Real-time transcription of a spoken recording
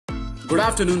Good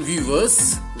afternoon,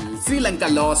 viewers. Sri Lanka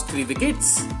lost 3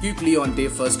 wickets quickly on day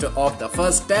 1st of the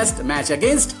first test match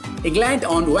against England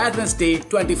on Wednesday,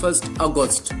 21st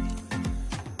August.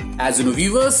 As you know,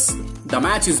 viewers, the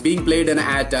match is being played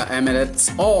at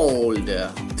Emirates Old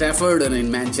Trafford in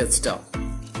Manchester.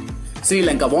 Sri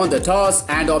Lanka won the toss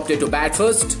and opted to bat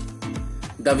first.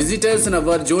 The visitors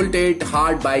were jolted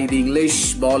hard by the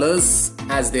English bowlers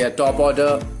as their top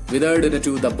order withered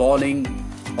into the bowling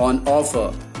on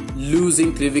offer,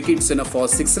 losing 3 wickets for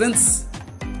 6 runs.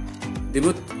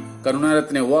 Dimuth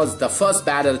Karunaratne was the first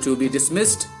batter to be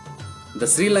dismissed. The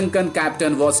Sri Lankan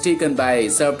captain was taken by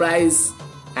surprise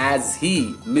as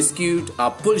he miscued a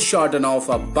pull shot off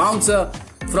a bouncer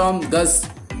from Gus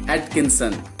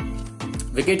Atkinson.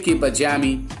 Wicketkeeper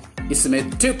Jamie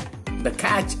Smith took the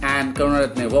catch and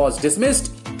Karunaratne was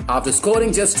dismissed after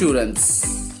scoring just 2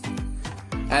 runs.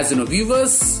 As you know,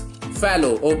 viewers,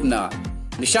 fellow opener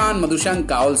Nishan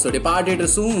Madhushanka also departed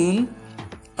soon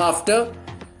after.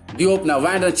 The opener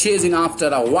went chasing after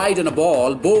a wide on a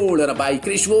ball bowled by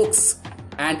Chris Vokes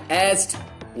and edged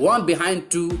one behind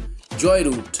to Joy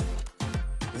Root.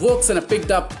 Vokes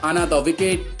picked up another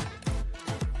wicket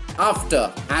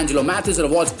after Angelo Matthews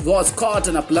was caught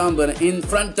in a plumb in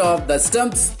front of the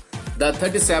stumps. The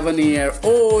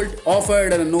 37-year-old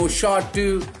offered a no shot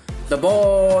to the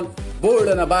ball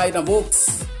bowled by the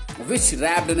Vokes, which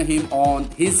wrapped him on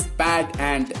his pad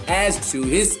and edged to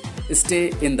his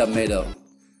stay in the middle.